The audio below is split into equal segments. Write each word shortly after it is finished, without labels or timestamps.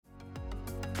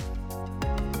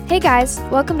Hey guys,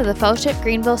 welcome to the Fellowship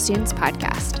Greenville Students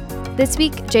Podcast. This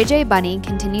week, JJ Bunny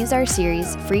continues our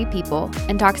series, Free People,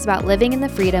 and talks about living in the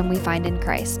freedom we find in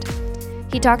Christ.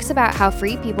 He talks about how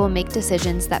free people make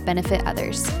decisions that benefit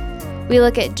others. We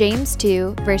look at James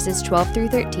 2, verses 12 through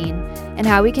 13, and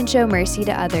how we can show mercy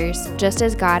to others just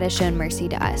as God has shown mercy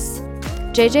to us.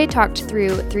 JJ talked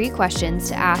through 3 questions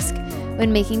to ask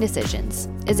when making decisions.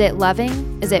 Is it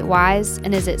loving? Is it wise?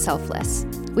 And is it selfless?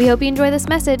 We hope you enjoy this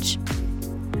message.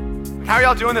 How are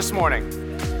y'all doing this morning?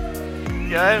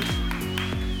 Good?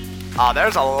 Oh,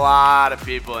 there's a lot of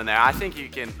people in there. I think you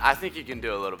can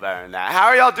do a little better than that. How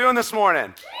are y'all doing this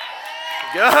morning?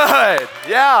 Good.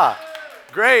 Yeah.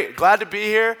 Great. Glad to be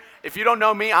here. If you don't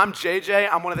know me, I'm JJ.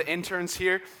 I'm one of the interns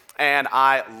here, and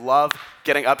I love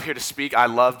getting up here to speak. I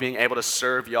love being able to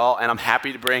serve y'all, and I'm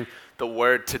happy to bring the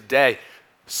word today.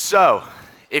 So,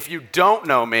 if you don't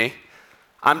know me,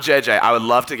 I'm JJ. I would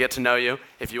love to get to know you.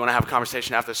 If you want to have a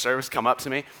conversation after the service, come up to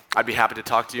me. I'd be happy to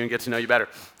talk to you and get to know you better.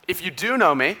 If you do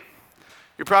know me,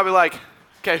 you're probably like,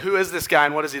 okay, who is this guy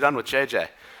and what has he done with JJ,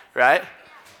 right?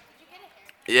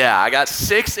 Yeah, I got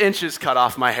 6 inches cut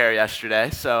off my hair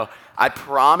yesterday, so I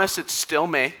promise it's still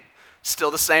me, still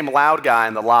the same loud guy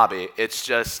in the lobby. It's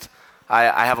just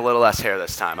I have a little less hair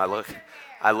this time. I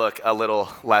look a little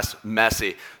less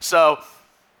messy. So,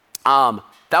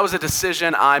 that was a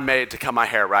decision I made to cut my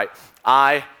hair, right?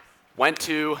 I went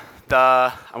to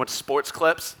Sports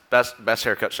Clips, best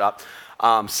haircut shop.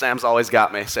 Sam's always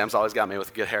got me with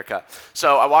a good haircut.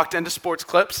 So I walked into Sports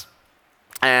Clips,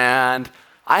 and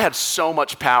I had so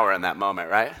much power in that moment,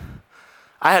 right?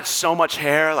 I had so much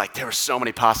hair, like there were so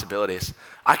many possibilities.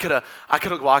 I could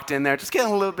have walked in there, just get a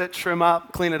little bit trim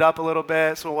up, clean it up a little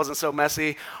bit so it wasn't so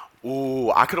messy. Ooh,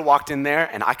 I could have walked in there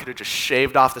and I could have just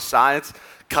shaved off the sides,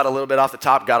 cut a little bit off the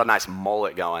top, got a nice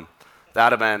mullet going.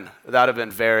 That'd have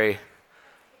been very,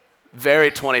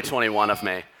 very 2021 of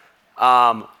me.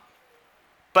 But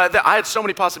I had so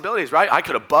many possibilities, right? I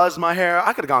could have buzzed my hair.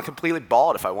 I could have gone completely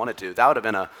bald if I wanted to. That would have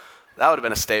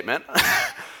been a statement.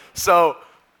 So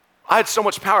I had so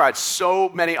much power. I had so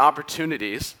many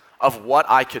opportunities of what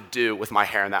I could do with my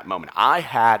hair in that moment. I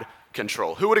had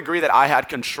control. Who would agree that I had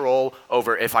control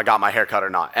over if I got my hair cut or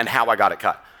not and how I got it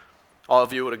cut? All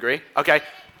of you would agree? Okay.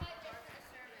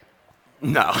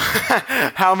 No.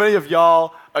 How many of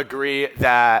y'all agree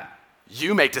that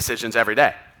you make decisions every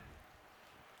day?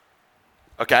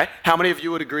 Okay. How many of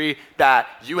you would agree that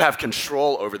you have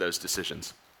control over those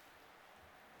decisions?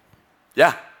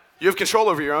 Yeah. You have control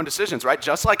over your own decisions, right?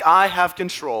 Just like I have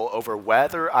control over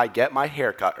whether I get my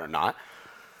hair cut or not,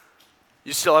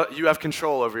 you have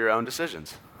control over your own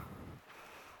decisions.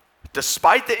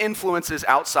 Despite the influences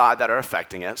outside that are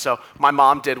affecting it. So my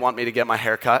mom did want me to get my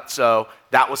hair cut, so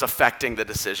that was affecting the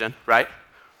decision, right?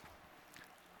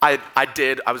 I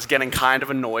was getting kind of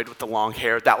annoyed with the long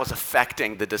hair. That was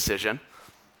affecting the decision.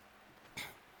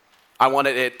 I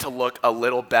wanted it to look a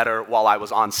little better while I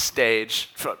was on stage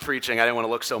preaching. I didn't want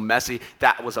to look so messy.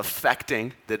 That was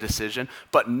affecting the decision.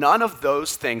 But none of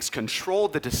those things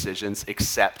controlled the decisions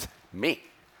except me.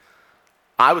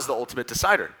 I was the ultimate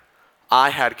decider. I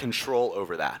had control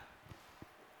over that.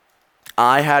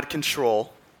 I had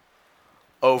control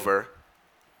over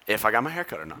if I got my hair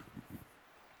cut or not.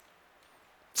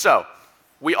 So,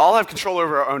 we all have control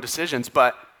over our own decisions,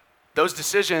 but those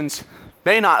decisions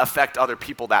may not affect other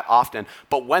people that often,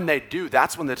 but when they do,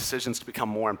 that's when the decisions become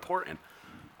more important,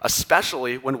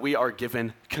 especially when we are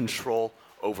given control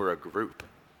over a group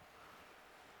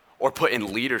or put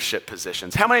in leadership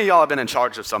positions. How many of y'all have been in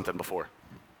charge of something before?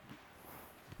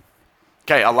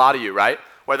 Okay, a lot of you, right?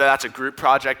 Whether that's a group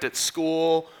project at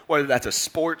school, whether that's a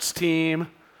sports team,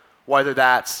 whether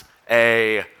that's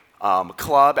a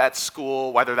club at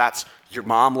school, whether that's your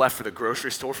mom left for the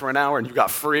grocery store for an hour and you got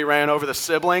free reign over the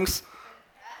siblings.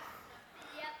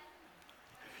 Yep.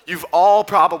 You've all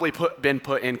probably been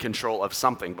put in control of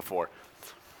something before.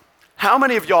 How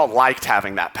many of y'all liked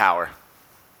having that power?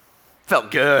 Felt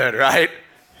good, right?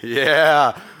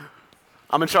 Yeah.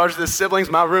 I'm in charge of the siblings.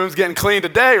 My room's getting clean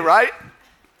today, right?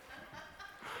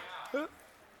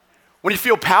 When you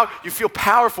feel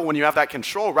powerful when you have that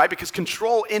control, right? Because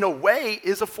control, in a way,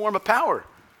 is a form of power.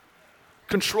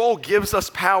 Control gives us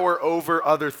power over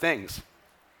other things.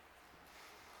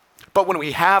 But when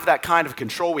we have that kind of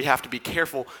control, we have to be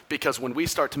careful because when we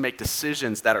start to make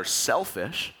decisions that are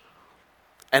selfish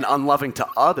and unloving to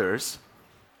others,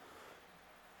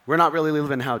 we're not really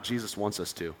living how Jesus wants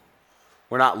us to.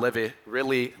 We're not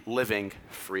really living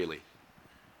freely.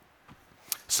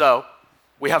 So,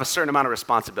 we have a certain amount of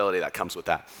responsibility that comes with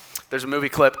that. There's a movie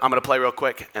clip I'm going to play real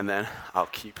quick, and then I'll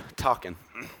keep talking.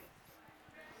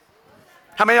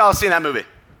 How many of y'all have seen that movie?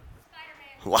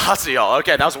 Lots of y'all.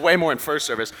 Okay, that was way more in first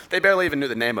service. They barely even knew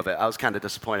the name of it. I was kind of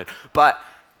disappointed. But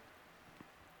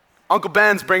Uncle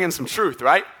Ben's bringing some truth,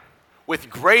 right? With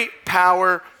great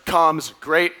power comes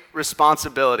great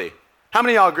responsibility. How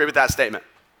many of y'all agree with that statement?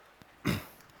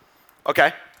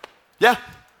 Okay. Yeah.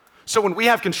 So when we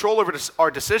have control over our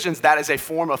decisions, that is a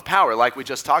form of power, like we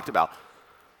just talked about.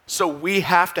 So we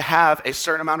have to have a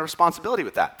certain amount of responsibility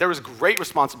with that. There is great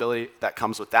responsibility that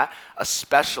comes with that,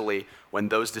 especially when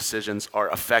those decisions are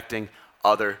affecting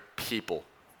other people.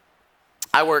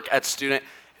 I work at student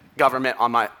government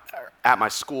at my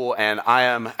school, and I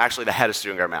am actually the head of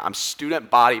student government. I'm student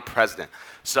body president.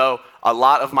 So a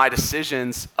lot of my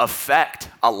decisions affect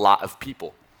a lot of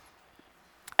people.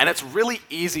 And it's really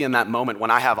easy in that moment when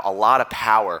I have a lot of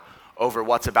power over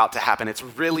what's about to happen. It's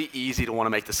really easy to want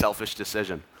to make the selfish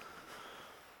decision.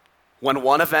 When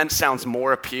one event sounds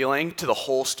more appealing to the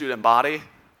whole student body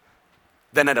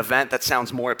than an event that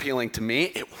sounds more appealing to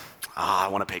me, I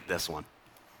want to pick this one.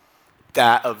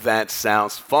 That event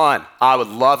sounds fun. I would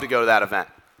love to go to that event.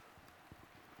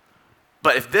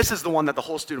 But if this is the one that the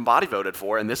whole student body voted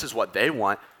for and this is what they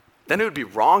want, then it would be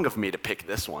wrong of me to pick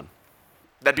this one.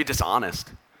 That'd be dishonest.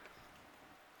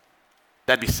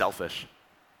 That'd be selfish.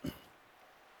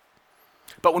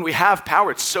 But when we have power,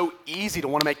 it's so easy to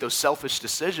want to make those selfish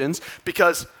decisions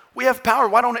because we have power.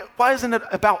 Why isn't it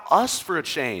about us for a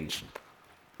change?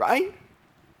 Right?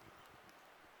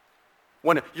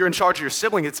 When you're in charge of your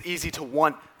sibling, it's easy to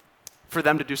want for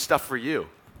them to do stuff for you.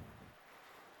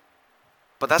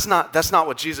 But that's not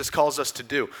what Jesus calls us to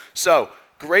do. So,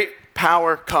 great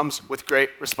power comes with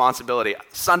great responsibility.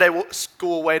 Sunday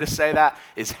school way to say that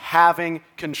is having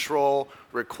control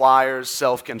requires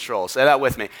self-control. Say that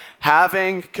with me.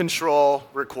 Having control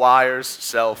requires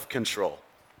self-control.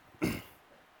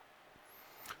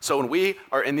 So when we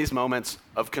are in these moments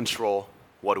of control,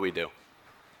 what do we do?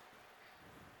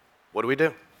 What do we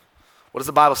do? What does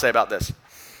the Bible say about this?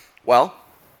 Well,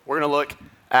 we're going to look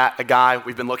at a guy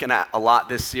we've been looking at a lot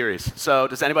this series. So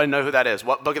does anybody know who that is?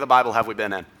 What book of the Bible have we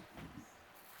been in?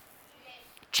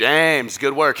 James.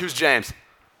 Good work. Who's James?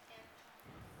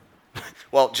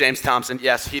 Well, James Thompson.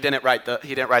 Yes, he didn't write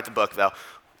the book though.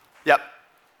 Yep.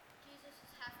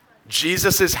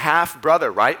 Jesus' half-brother,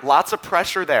 right? Lots of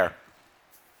pressure there.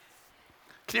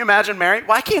 Can you imagine, Mary?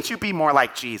 Why can't you be more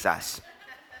like Jesus?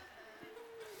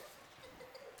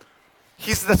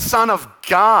 He's the Son of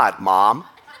God, Mom.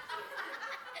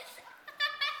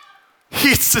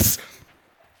 He's just,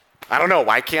 I don't know,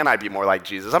 why can't I be more like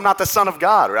Jesus? I'm not the Son of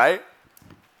God, right?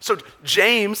 So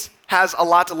James has a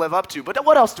lot to live up to, but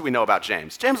what else do we know about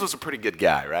James? James was a pretty good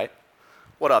guy, right?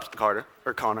 What up, Connor?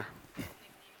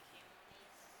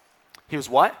 He was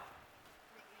what?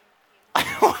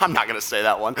 I'm not going to say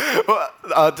that one.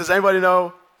 Does anybody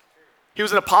know? He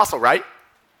was an apostle, right?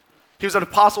 He was an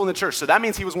apostle in the church, so that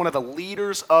means he was one of the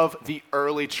leaders of the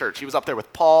early church. He was up there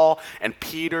with Paul and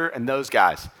Peter and those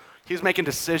guys. He was making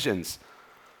decisions.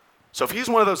 So if he's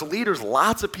one of those leaders,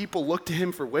 lots of people look to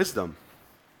him for wisdom.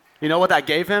 You know what that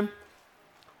gave him?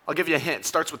 I'll give you a hint. It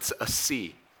starts with a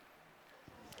C.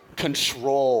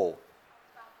 Control.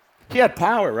 He had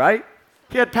power, right?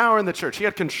 He had power in the church. He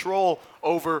had control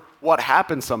over what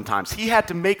happened sometimes. He had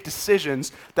to make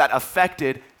decisions that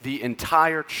affected the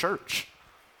entire church.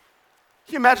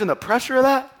 Can you imagine the pressure of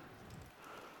that?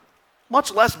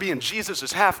 Much less being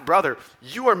Jesus' half-brother,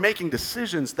 you are making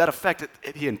decisions that affected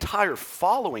the entire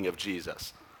following of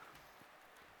Jesus.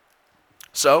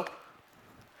 So,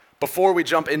 before we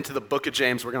jump into the book of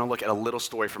James, we're going to look at a little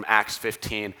story from Acts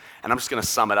 15, and I'm just going to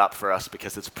sum it up for us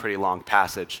because it's a pretty long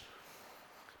passage.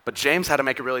 But James had to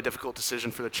make a really difficult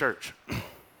decision for the church.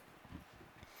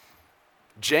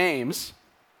 James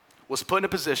was put in a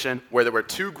position where there were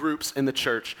two groups in the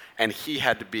church, and he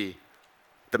had to be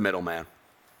the middleman.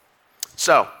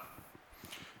 So,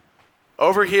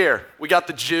 over here, we got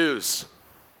the Jews.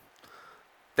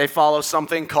 They follow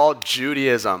something called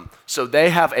Judaism. So they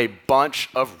have a bunch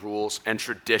of rules and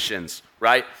traditions,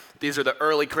 right? These are the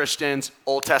early Christians,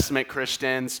 Old Testament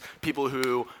Christians, people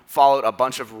who followed a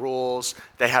bunch of rules.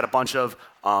 They had a bunch of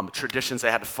traditions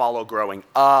they had to follow growing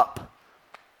up.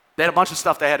 They had a bunch of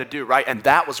stuff they had to do, right? And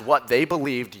that was what they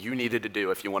believed you needed to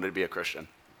do if you wanted to be a Christian.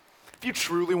 If you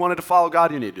truly wanted to follow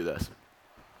God, you need to do this.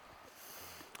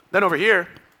 Then over here,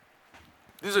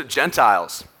 these are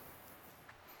Gentiles.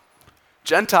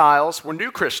 Gentiles were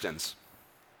new Christians.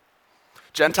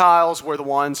 Gentiles were the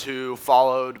ones who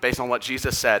followed based on what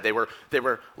Jesus said. They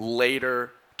were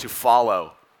later to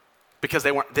follow because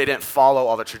they didn't follow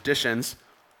all the traditions,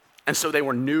 and so they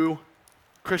were new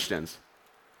Christians.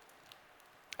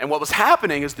 And what was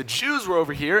happening is the Jews were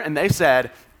over here, and they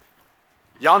said,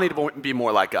 y'all need to be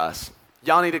more like us.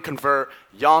 Y'all need to convert.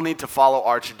 Y'all need to follow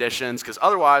our traditions because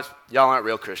otherwise, y'all aren't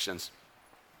real Christians.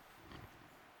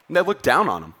 And they looked down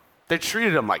on them. They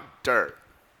treated them like dirt.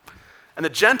 And the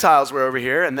Gentiles were over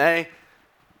here, and they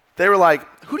were like,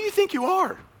 who do you think you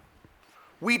are?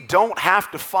 We don't have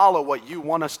to follow what you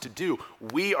want us to do.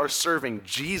 We are serving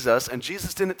Jesus, and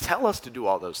Jesus didn't tell us to do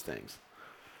all those things.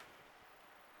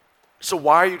 So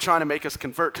why are you trying to make us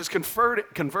convert? Because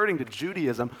converting to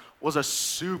Judaism was a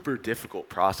super difficult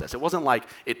process. It wasn't like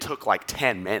it took like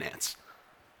 10 minutes.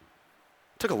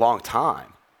 It took a long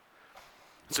time.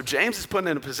 So James is put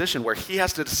in a position where he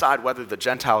has to decide whether the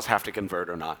Gentiles have to convert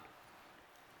or not.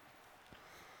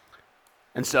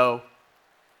 And so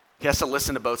he has to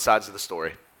listen to both sides of the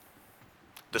story.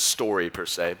 The story, per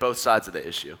se, both sides of the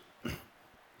issue.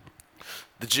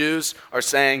 The Jews are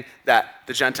saying that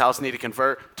the Gentiles need to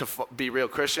convert to be real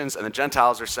Christians, and the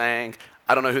Gentiles are saying,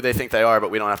 I don't know who they think they are, but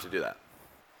we don't have to do that.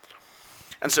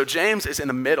 And so James is in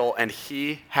the middle, and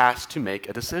he has to make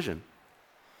a decision.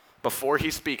 Before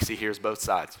he speaks, he hears both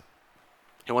sides.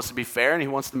 He wants to be fair, and he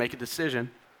wants to make a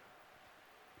decision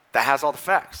that has all the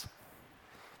facts.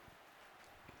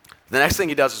 The next thing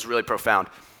he does is really profound.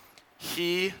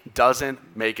 He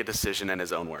doesn't make a decision in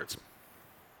his own words.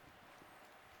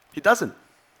 He doesn't.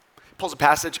 He pulls a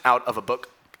passage out of a book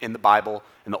in the Bible,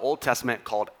 in the Old Testament,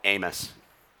 called Amos.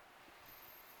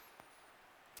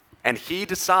 And he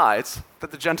decides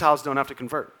that the Gentiles don't have to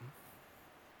convert.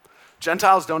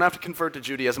 Gentiles don't have to convert to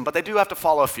Judaism, but they do have to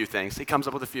follow a few things. He comes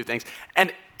up with a few things.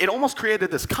 And it almost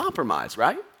created this compromise,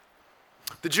 right?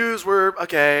 The Jews were,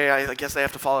 okay, I guess they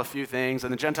have to follow a few things.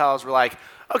 And the Gentiles were like,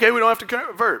 okay, we don't have to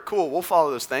convert. Cool, we'll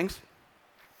follow those things.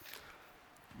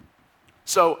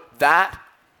 So that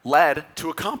led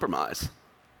to a compromise.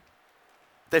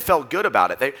 They felt good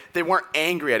about it. They weren't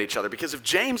angry at each other, because if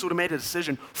James would have made a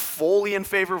decision fully in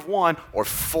favor of one or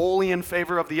fully in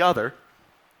favor of the other,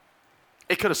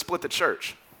 it could have split the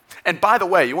church. And by the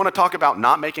way, you want to talk about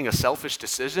not making a selfish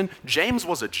decision? James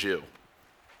was a Jew.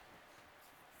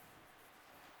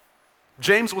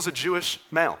 James was a Jewish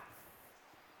male.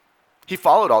 He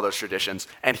followed all those traditions,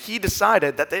 and he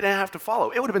decided that they didn't have to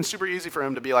follow. It would have been super easy for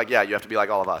him to be like, yeah, you have to be like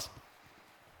all of us.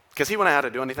 Because he wouldn't have had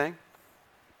to do anything.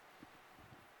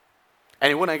 And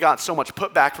he wouldn't have got so much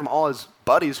putback from all his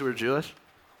buddies who were Jewish.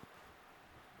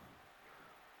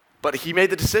 But he made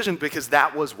the decision because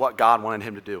that was what God wanted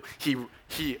him to do.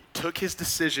 He took his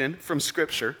decision from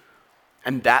Scripture,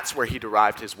 and that's where he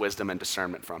derived his wisdom and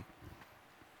discernment from.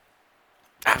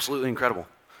 Absolutely incredible.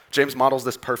 James models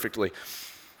this perfectly.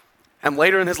 And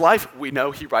later in his life, we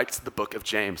know he writes the book of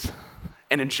James.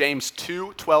 And in James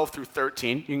 2:12 through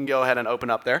 13, you can go ahead and open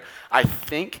up there, I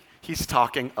think he's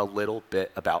talking a little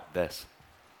bit about this.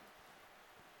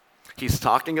 He's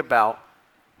talking about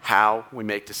how we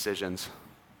make decisions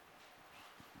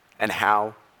and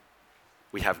how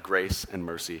we have grace and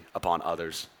mercy upon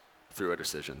others through our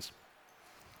decisions,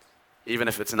 even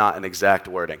if it's not an exact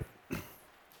wording.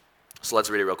 So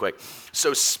let's read it real quick.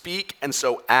 So speak and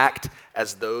so act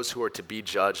as those who are to be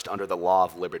judged under the law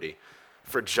of liberty.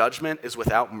 For judgment is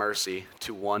without mercy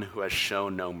to one who has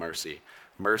shown no mercy.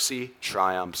 Mercy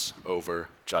triumphs over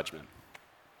judgment.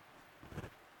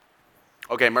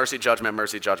 Okay, mercy, judgment,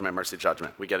 mercy, judgment, mercy,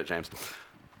 judgment. We get it, James.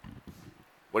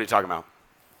 What are you talking about?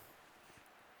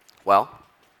 Well,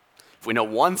 if we know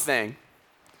one thing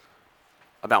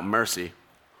about mercy,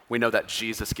 we know that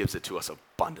Jesus gives it to us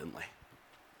abundantly.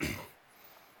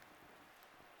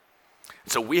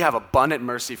 So we have abundant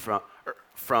mercy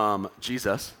from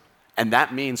Jesus, and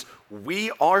that means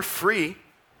we are free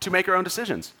to make our own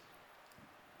decisions.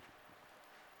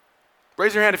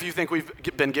 Raise your hand if you think we've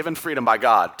been given freedom by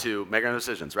God to make our own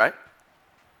decisions, right?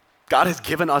 God has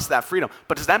given us that freedom.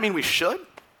 But does that mean we should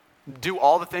do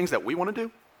all the things that we want to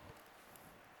do?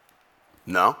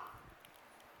 No.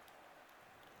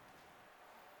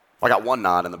 I got one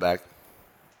nod in the back.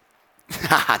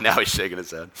 Now he's shaking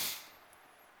his head.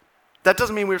 That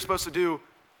doesn't mean we're supposed to do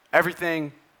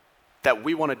everything that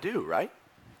we want to do, right?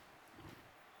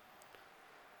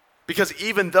 Because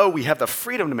even though we have the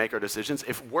freedom to make our decisions,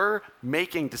 if we're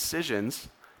making decisions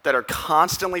that are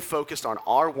constantly focused on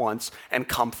our wants and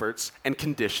comforts and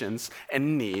conditions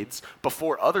and needs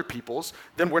before other people's,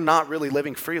 then we're not really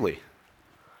living freely.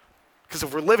 Because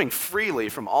if we're living freely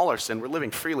from all our sin, we're living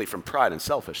freely from pride and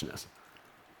selfishness.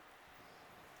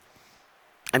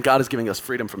 And God is giving us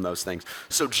freedom from those things.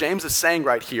 So James is saying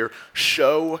right here,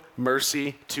 show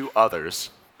mercy to others,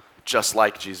 just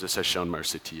like Jesus has shown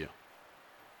mercy to you.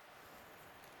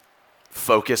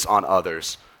 Focus on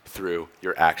others through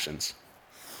your actions.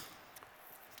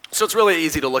 So it's really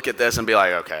easy to look at this and be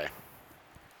like, okay,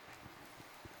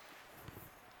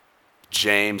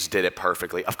 James did it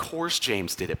perfectly. Of course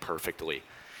James did it perfectly.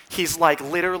 He's like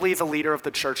literally the leader of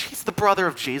the church. He's the brother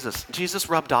of Jesus. Jesus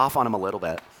rubbed off on him a little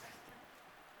bit.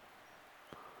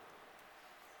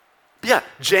 Yeah,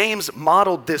 James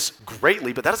modeled this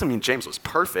greatly, but that doesn't mean James was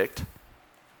perfect.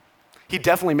 He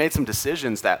definitely made some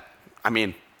decisions that,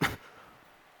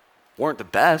 weren't the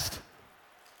best.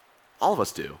 All of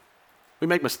us do. We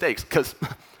make mistakes because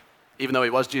even though he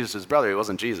was Jesus' brother, he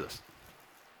wasn't Jesus.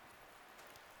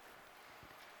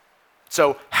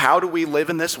 So how do we live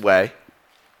in this way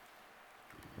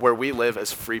where we live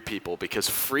as free people? Because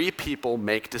free people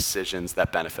make decisions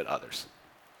that benefit others.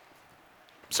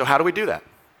 So how do we do that?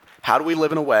 How do we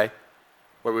live in a way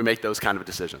where we make those kind of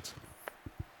decisions?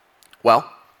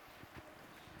 Well,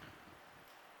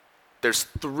 there's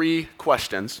 3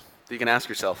 questions that you can ask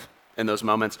yourself in those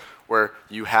moments where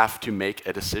you have to make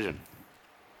a decision,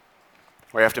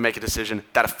 where you have to make a decision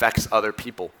that affects other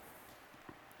people.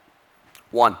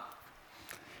 1,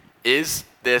 is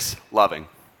this loving?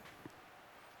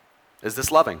 Is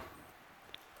this loving?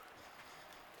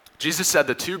 Jesus said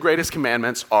the 2 greatest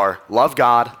commandments are love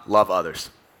God, love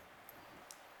others.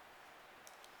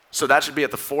 So that should be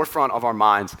at the forefront of our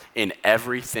minds in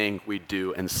everything we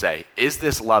do and say. Is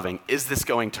this loving? Is this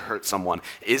going to hurt someone?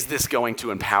 Is this going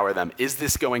to empower them? Is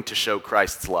this going to show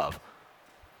Christ's love?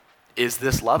 Is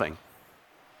this loving?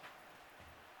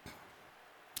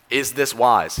 Is this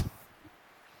wise?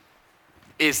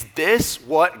 Is this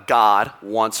what God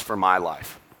wants for my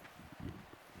life?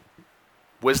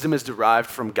 Wisdom is derived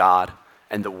from God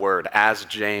and the Word, as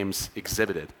James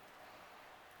exhibited.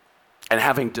 And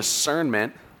having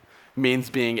discernment means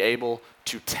being able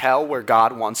to tell where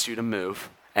God wants you to move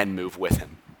and move with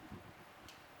him.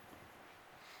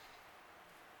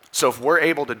 So if we're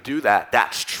able to do that,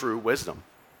 that's true wisdom.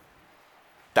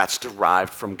 That's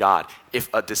derived from God. If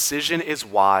a decision is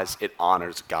wise, it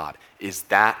honors God. Is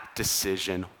that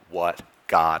decision what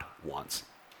God wants?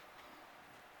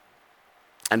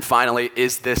 And finally,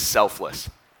 is this selfless?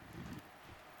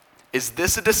 Is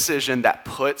this a decision that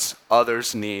puts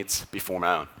others' needs before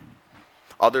my own?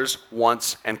 Others'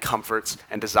 wants and comforts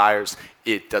and desires,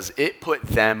 does it put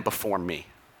them before me?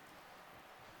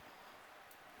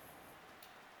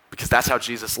 Because that's how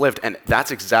Jesus lived, and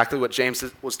that's exactly what James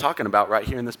was talking about right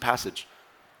here in this passage.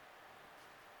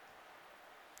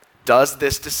 Does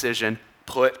this decision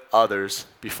put others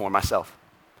before myself?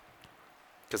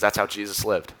 Because that's how Jesus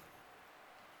lived.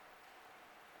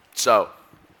 So,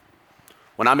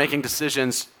 when I'm making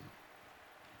decisions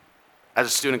as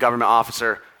a student government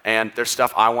officer, and there's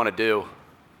stuff I want to do,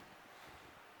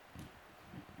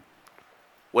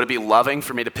 would it be loving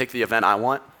for me to pick the event I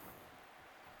want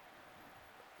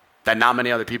that not many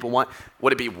other people want?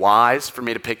 Would it be wise for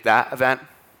me to pick that event?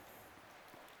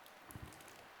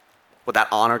 Would that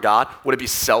honor God? Would it be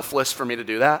selfless for me to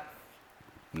do that?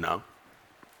 No.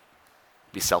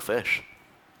 It'd be selfish,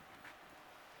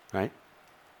 right?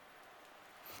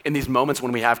 In these moments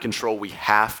when we have control, we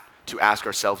have to ask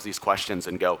ourselves these questions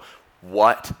and go,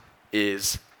 what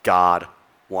is God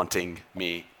wanting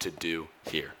me to do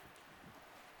here?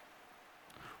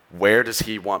 Where does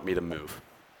he want me to move?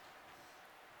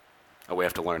 Oh, we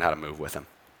have to learn how to move with him.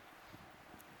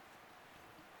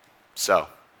 So,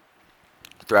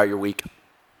 throughout your week,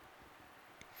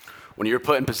 when you're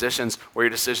put in positions where your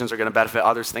decisions are going to benefit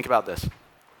others, think about this.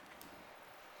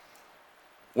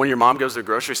 When your mom goes to the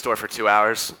grocery store for 2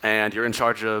 hours and you're in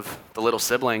charge of the little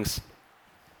siblings,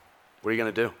 what are you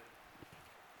going to do?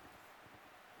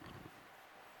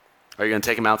 Are you going to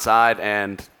take them outside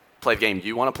and play the game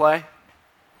you want to play? Or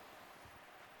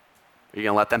are you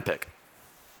going to let them pick?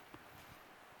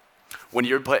 When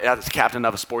you're put as captain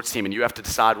of a sports team and you have to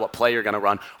decide what play you're going to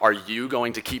run, are you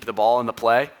going to keep the ball in the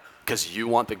play because you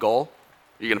want the goal? Or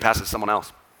are you going to pass it to someone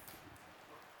else?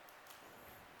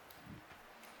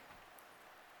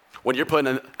 When you're put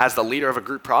in as the leader of a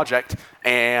group project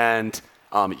and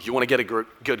you want to get a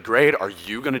good grade, are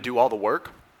you going to do all the work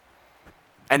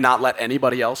and not let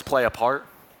anybody else play a part?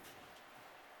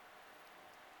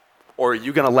 Or are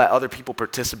you going to let other people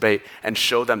participate and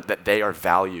show them that they are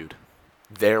valued?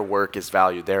 Their work is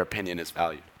valued. Their opinion is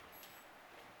valued.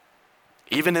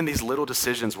 Even in these little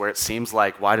decisions where it seems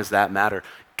like, why does that matter?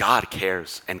 God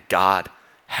cares, and God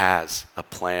has a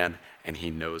plan, and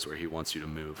he knows where he wants you to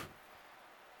move.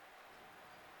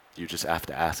 You just have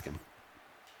to ask him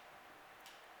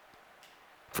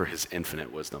for his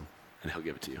infinite wisdom, and he'll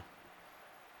give it to you.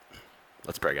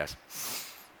 Let's pray, guys.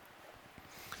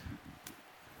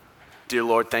 Dear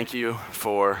Lord, thank you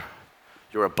for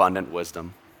your abundant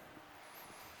wisdom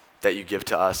that you give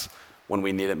to us when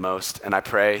we need it most. And I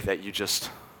pray that you just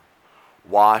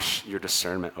wash your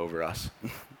discernment over us.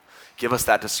 Give us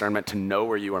that discernment to know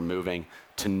where you are moving,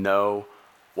 to know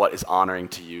what is honoring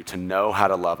to you, to know how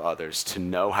to love others, to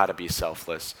know how to be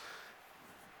selfless.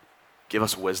 Give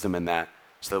us wisdom in that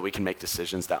so that we can make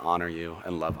decisions that honor you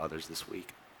and love others this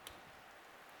week.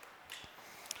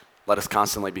 Let us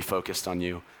constantly be focused on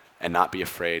you and not be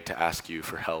afraid to ask you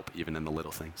for help even in the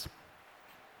little things.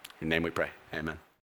 In your name we pray, amen.